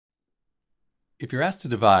If you're asked to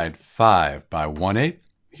divide 5 by 1/8,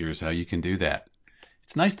 here's how you can do that.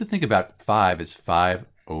 It's nice to think about 5 as 5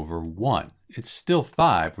 over 1. It's still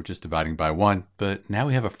 5, we're just dividing by 1, but now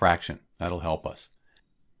we have a fraction. That'll help us.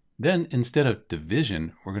 Then instead of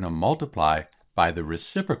division, we're going to multiply by the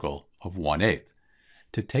reciprocal of 1/8.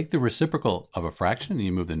 To take the reciprocal of a fraction,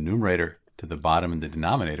 you move the numerator to the bottom and the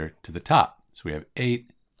denominator to the top. So we have 8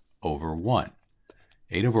 over 1.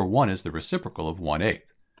 8 over 1 is the reciprocal of 1/8.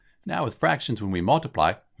 Now with fractions, when we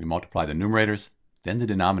multiply the numerators, then the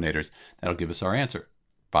denominators. That'll give us our answer.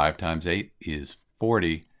 5 times 8 is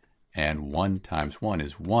 40, and 1 times 1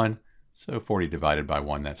 is 1. So 40 divided by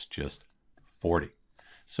 1, that's just 40.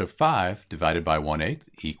 So 5 divided by 1/8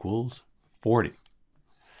 equals 40.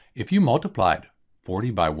 If you multiplied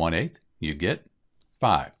 40 by 1/8, you get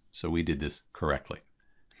 5. So we did this correctly.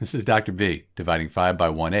 This is Dr. B, dividing 5 by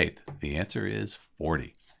 1/8. The answer is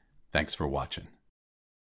 40. Thanks for watching.